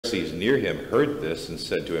Pharisees near him heard this and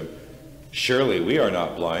said to him, "Surely we are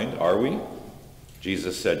not blind, are we?"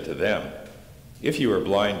 Jesus said to them, "If you were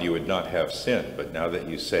blind, you would not have sin, but now that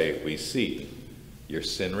you say, 'We see,' your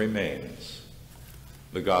sin remains."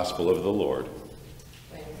 The gospel of the Lord.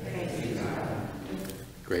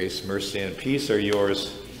 Grace, mercy, and peace are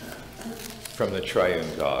yours from the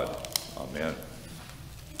triune God. Amen.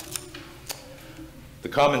 The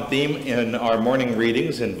common theme in our morning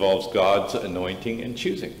readings involves God's anointing and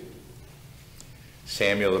choosing.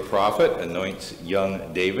 Samuel the prophet anoints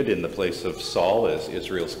young David in the place of Saul as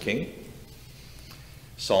Israel's king.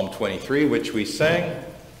 Psalm 23, which we sang,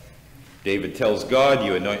 David tells God,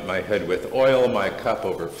 "You anoint my head with oil, my cup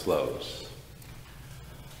overflows."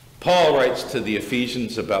 Paul writes to the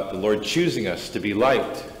Ephesians about the Lord choosing us to be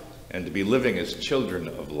light and to be living as children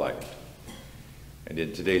of light. And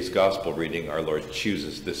in today's gospel reading, our Lord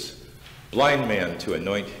chooses this blind man to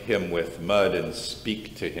anoint him with mud and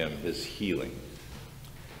speak to him his healing.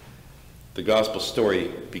 The gospel story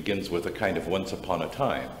begins with a kind of once upon a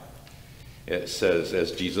time. It says,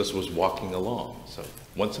 as Jesus was walking along. So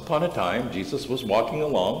once upon a time, Jesus was walking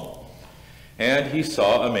along, and he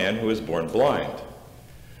saw a man who was born blind.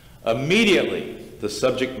 Immediately, the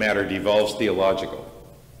subject matter devolves theological,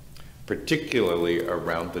 particularly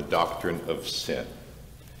around the doctrine of sin.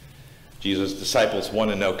 Jesus' disciples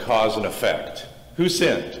want to know cause and effect. Who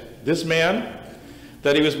sinned? This man,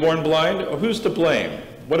 that he was born blind? Or who's to blame?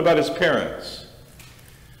 What about his parents?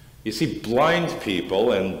 You see, blind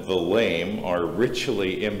people and the lame are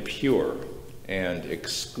ritually impure and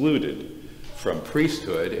excluded from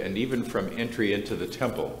priesthood and even from entry into the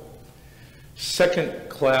temple.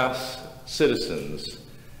 Second-class citizens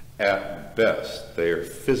at best. They are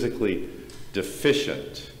physically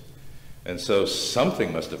deficient. And so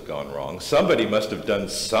something must have gone wrong. Somebody must have done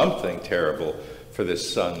something terrible for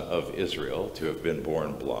this son of Israel to have been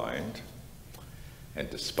born blind and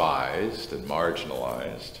despised and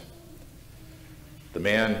marginalized. The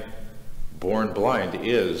man born blind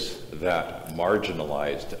is that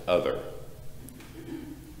marginalized other.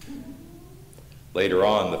 Later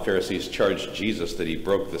on, the Pharisees charged Jesus that he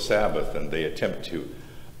broke the Sabbath, and they attempt to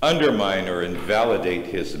undermine or invalidate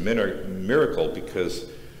his miracle because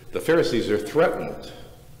the Pharisees are threatened.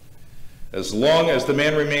 As long as the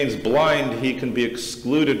man remains blind, he can be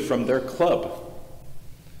excluded from their club.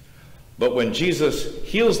 But when Jesus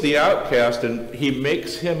heals the outcast, and he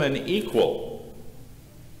makes him an equal,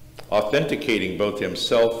 authenticating both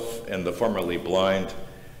himself and the formerly blind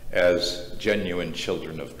as genuine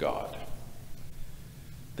children of God.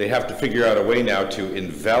 They have to figure out a way now to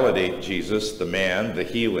invalidate Jesus, the man, the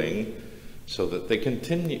healing, so that they can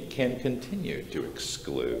continue to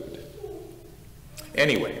exclude.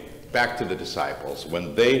 Anyway, back to the disciples.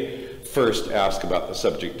 When they first ask about the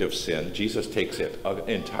subject of sin, Jesus takes it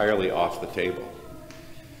entirely off the table.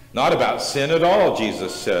 Not about sin at all,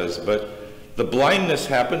 Jesus says, but the blindness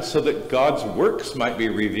happened so that God's works might be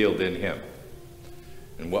revealed in him.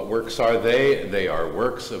 And what works are they? They are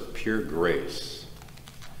works of pure grace.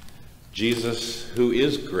 Jesus, who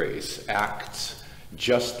is grace, acts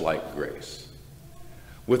just like grace.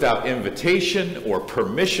 Without invitation or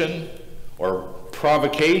permission or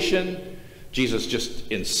provocation, Jesus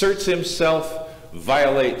just inserts himself,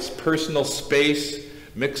 violates personal space,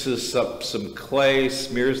 mixes up some clay,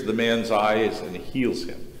 smears the man's eyes, and heals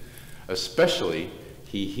him. Especially,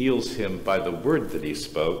 he heals him by the word that he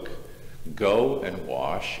spoke, "Go and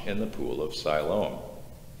wash in the pool of Siloam."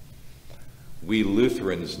 We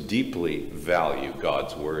Lutherans deeply value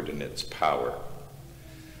God's word and its power.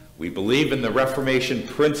 We believe in the Reformation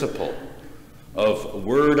principle of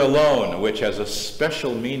word alone, which has a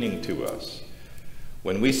special meaning to us.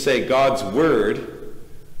 When we say God's word,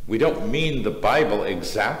 we don't mean the Bible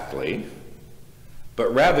exactly,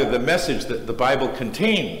 but rather the message that the Bible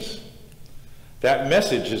contains. That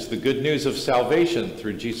message is the good news of salvation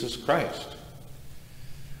through Jesus Christ.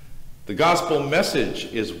 The gospel message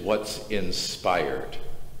is what's inspired,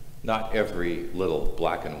 not every little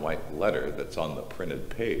black and white letter that's on the printed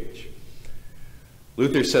page.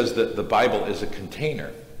 Luther says that the Bible is a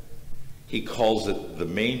container. He calls it the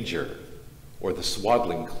manger, or the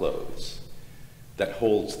swaddling clothes that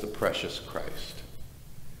holds the precious Christ.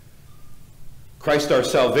 Christ our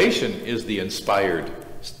salvation is the inspired,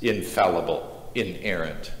 infallible,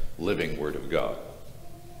 inerrant, living Word of God.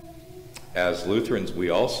 As Lutherans, we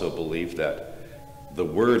also believe that the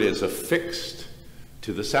Word is affixed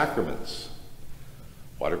to the sacraments.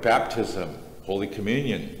 Water baptism, Holy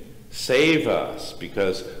Communion, save us,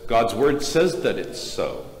 because God's Word says that it's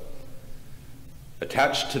so.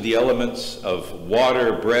 Attached to the elements of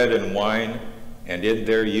water, bread, and wine, and in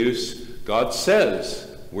their use, God says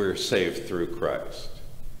we're saved through Christ.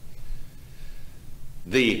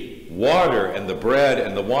 The water and the bread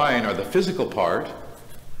and the wine are the physical part.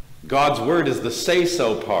 God's word is the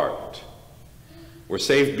say-so part. We're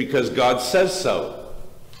saved because God says so.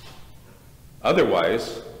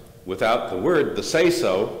 Otherwise, without the word, the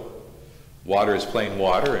say-so, water is plain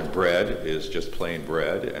water, and bread is just plain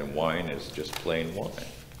bread, and wine is just plain wine.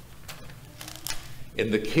 In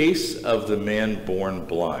the case of the man born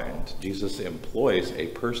blind, Jesus employs a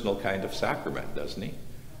personal kind of sacrament, doesn't he?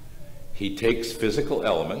 He takes physical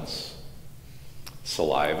elements,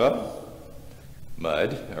 saliva,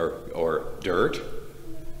 mud, or dirt,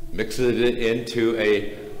 mixes it into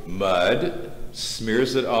a mud,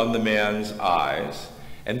 smears it on the man's eyes,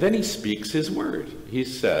 and then he speaks his word. He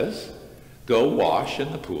says, "Go wash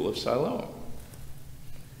in the pool of Siloam."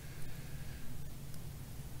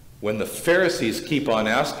 When the Pharisees keep on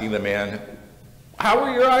asking the man, "How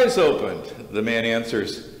were your eyes opened?" the man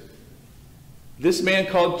answers, "This man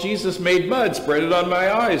called Jesus made mud, spread it on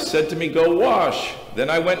my eyes, said to me, 'Go wash.' Then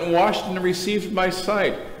I went and washed and received my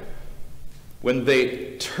sight." When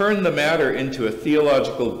they turn the matter into a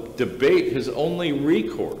theological debate, his only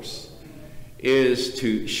recourse is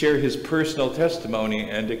to share his personal testimony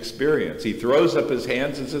and experience. He throws up his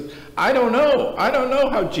hands and says, I don't know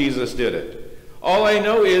how Jesus did it. All I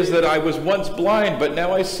know is that I was once blind, but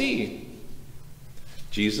now I see.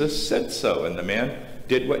 Jesus said so, and the man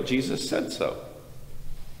did what Jesus said so.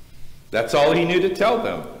 That's all he knew to tell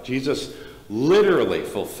them. Jesus literally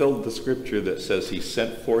fulfilled the scripture that says he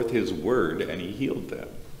sent forth his word and he healed them.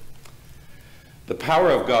 The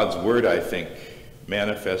power of God's word, I think,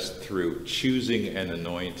 manifests through choosing and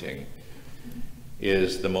anointing,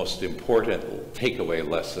 is the most important takeaway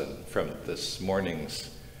lesson from this morning's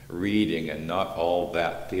reading, and not all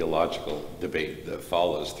that theological debate that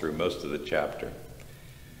follows through most of the chapter.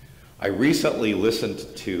 I recently listened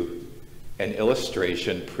to an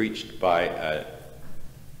illustration preached by a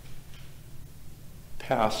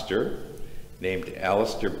pastor named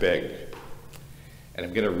Alistair Begg, and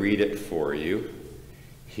I'm going to read it for you.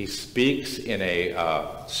 He speaks in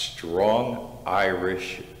a strong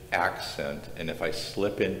Irish accent, and if I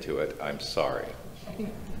slip into it, I'm sorry.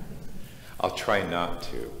 I'll try not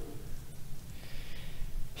to.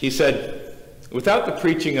 He said, without the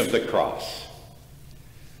preaching of the cross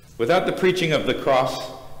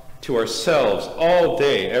to ourselves all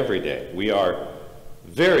day, every day, we are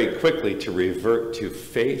very quickly to revert to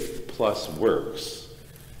faith plus works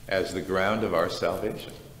as the ground of our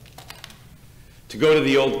salvation. To go to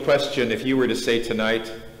the old question, if you were to die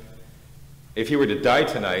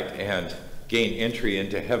tonight and gain entry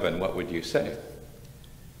into heaven, what would you say?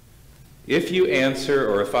 If you answer,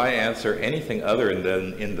 or if I answer anything other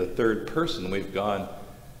than in the third person, we've gone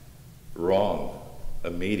wrong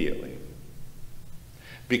immediately.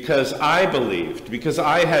 Because I believed, because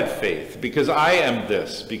I had faith, because I am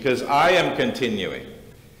this, because I am continuing.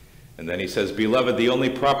 And then he says, beloved, the only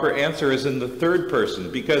proper answer is in the third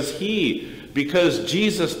person, because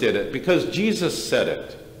Jesus did it, because Jesus said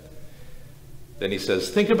it. Then he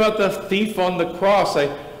says, think about the thief on the cross.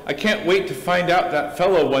 I can't wait to find out that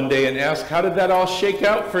fellow one day and ask, how did that all shake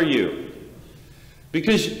out for you?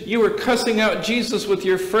 Because you were cussing out Jesus with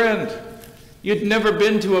your friend. You'd never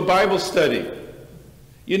been to a Bible study.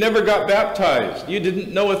 You never got baptized. You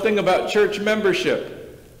didn't know a thing about church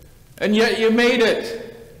membership. And yet you made it.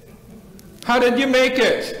 How did you make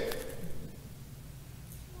it?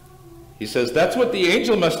 He says, that's what the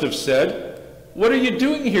angel must have said. What are you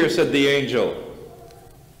doing here? Said the angel.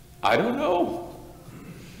 I don't know.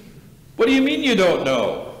 What do you mean you don't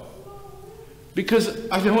know? Because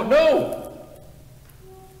I don't know.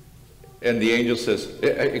 And the angel says,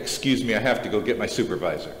 excuse me, I have to go get my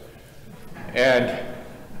supervisor. And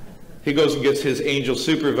he goes and gets his angel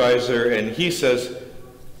supervisor, and he says,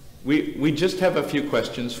 we just have a few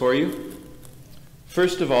questions for you.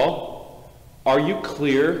 First of all, are you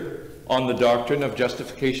clear on the doctrine of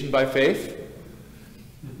justification by faith?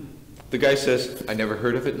 The guy says, I never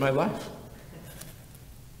heard of it in my life.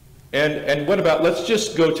 And what about, let's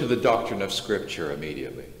just go to the doctrine of Scripture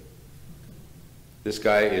immediately. This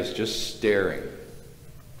guy is just staring.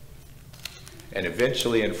 And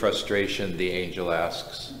eventually, in frustration, the angel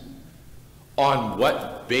asks, on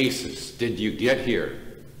what basis did you get here?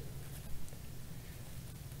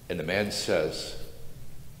 And the man says,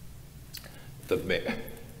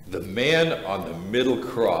 the man on the middle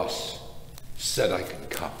cross said I could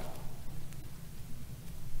come.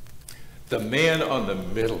 The man on the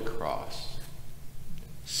middle cross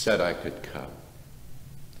said I could come.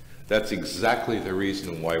 That's exactly the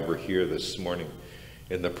reason why we're here this morning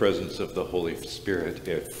in the presence of the Holy Spirit,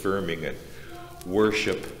 affirming and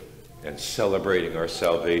worship and celebrating our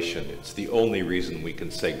salvation. It's the only reason we can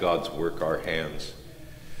say God's work our hands,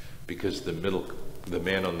 because the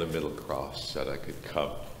man on the middle cross said I could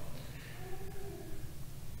come.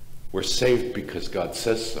 We're saved because God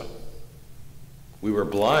says so. We were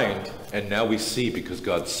blind, and now we see because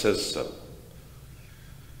God says so.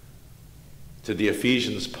 To the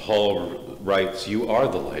Ephesians, Paul writes, "You are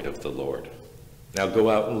the light of the Lord. Now go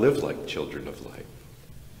out and live like children of light."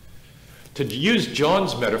 To use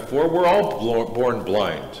John's metaphor, we're all born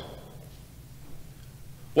blind.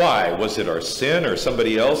 Why? Was it our sin or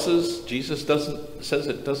somebody else's? Jesus says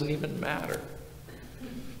it doesn't even matter.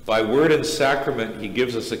 By word and sacrament, he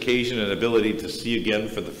gives us occasion and ability to see again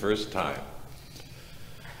for the first time.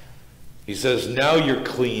 He says, now you're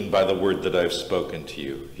clean by the word that I've spoken to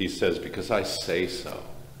you. He says, because I say so.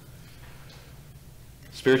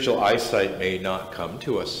 Spiritual eyesight may not come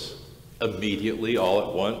to us immediately, all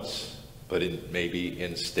at once, but maybe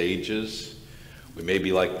in stages. We may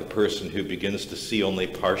be like the person who begins to see only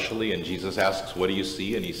partially, and Jesus asks, what do you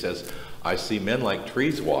see? And he says, I see men like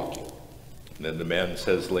trees walking. And then the man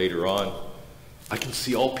says later on, I can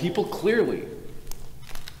see all people clearly.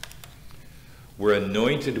 We're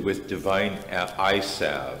anointed with divine eye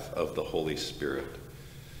salve of the Holy Spirit.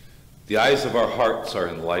 The eyes of our hearts are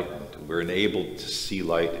enlightened. We're enabled to see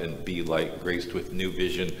light and be light, graced with new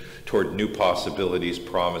vision toward new possibilities,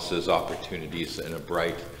 promises, opportunities, and a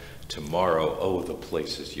bright tomorrow. Oh, the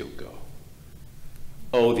places you'll go.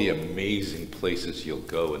 Oh, the amazing places you'll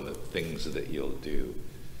go and the things that you'll do.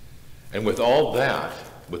 And with all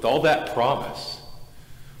that promise,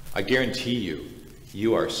 I guarantee you,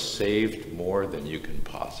 you are saved more than you can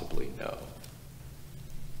possibly know.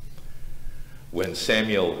 When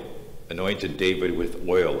Samuel anointed David with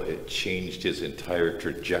oil, it changed his entire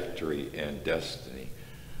trajectory and destiny.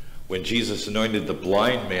 When Jesus anointed the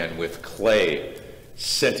blind man with clay,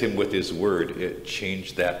 sent him with his word, it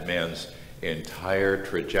changed that man's entire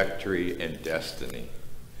trajectory and destiny.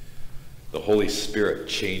 The Holy Spirit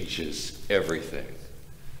changes everything.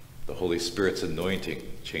 The Holy Spirit's anointing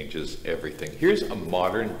changes everything. Here's a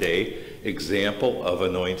modern day example of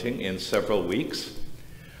anointing in several weeks.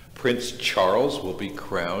 Prince Charles will be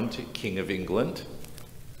crowned King of England.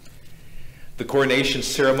 The coronation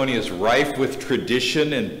ceremony is rife with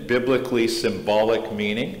tradition and biblically symbolic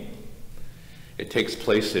meaning. It takes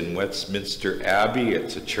place in Westminster Abbey.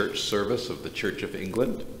 It's a church service of the Church of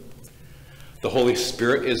England. The Holy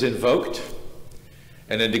Spirit is invoked,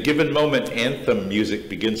 and at a given moment, anthem music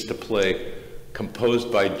begins to play,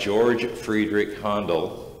 composed by George Friedrich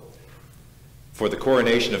Handel for the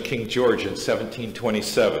coronation of King George in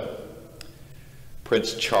 1727.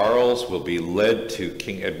 Prince Charles will be led to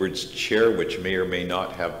King Edward's chair, which may or may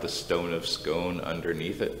not have the stone of scone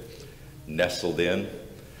underneath it, nestled in.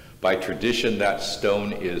 By tradition, that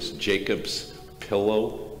stone is Jacob's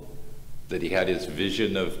pillow, that he had his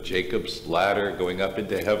vision of Jacob's ladder going up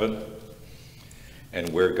into heaven, and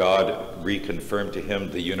where God reconfirmed to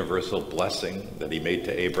him the universal blessing that he made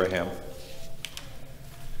to Abraham.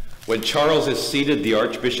 When Charles is seated, the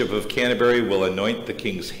Archbishop of Canterbury will anoint the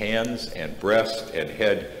king's hands and breast and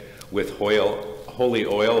head with holy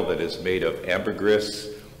oil that is made of ambergris,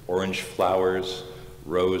 orange flowers,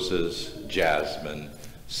 roses, jasmine,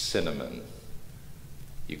 cinnamon.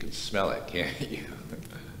 You can smell it, can't you?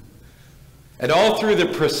 And all through the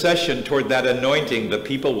procession toward that anointing, the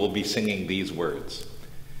people will be singing these words.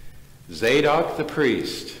 Zadok the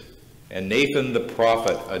priest and Nathan the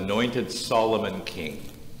prophet anointed Solomon king.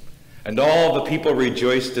 And all the people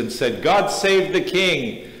rejoiced and said, God save the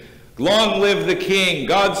king. Long live the king.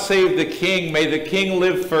 God save the king. May the king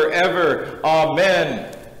live forever.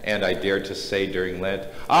 Amen. And I dare to say during Lent,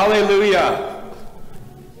 Alleluia.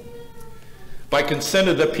 By consent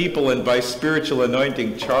of the people and by spiritual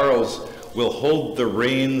anointing, Charles will hold the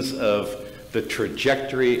reins of the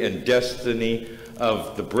trajectory and destiny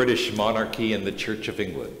of the British monarchy and the Church of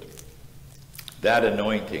England. That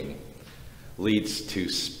anointing leads to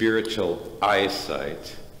spiritual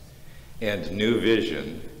eyesight and new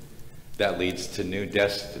vision that leads to new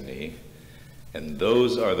destiny. And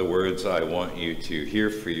those are the words I want you to hear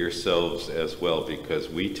for yourselves as well, because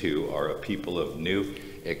we too are a people of new,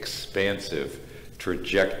 expansive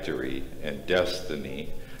trajectory and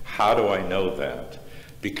destiny. How do I know that?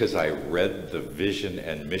 Because I read the vision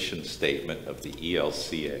and mission statement of the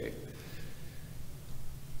ELCA.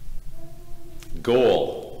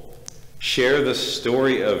 Goal: share the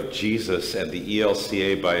story of Jesus and the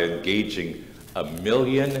ELCA by engaging 1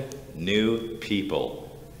 million new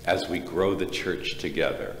people as we grow the church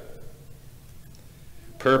together.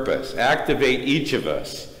 Purpose: activate each of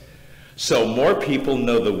us so more people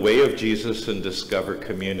know the way of Jesus and discover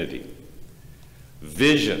community.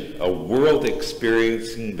 Vision, a world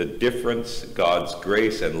experiencing the difference God's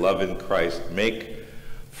grace and love in Christ make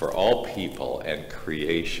for all people and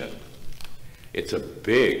creation. It's a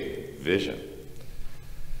big vision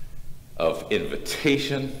of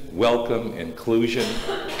invitation, welcome, inclusion,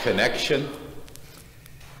 connection,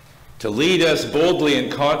 to lead us boldly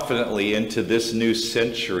and confidently into this new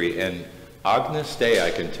century. And Agnus Dei,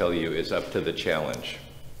 I can tell you, is up to the challenge.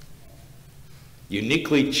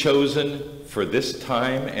 Uniquely chosen for this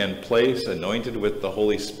time and place, anointed with the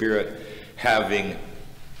Holy Spirit, having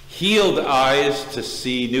healed eyes to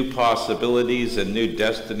see new possibilities and new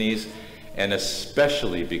destinies, and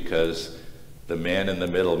especially because the man in the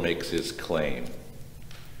middle makes his claim.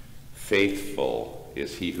 Faithful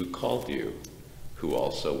is he who called you, who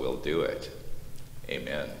also will do it.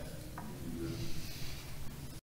 Amen.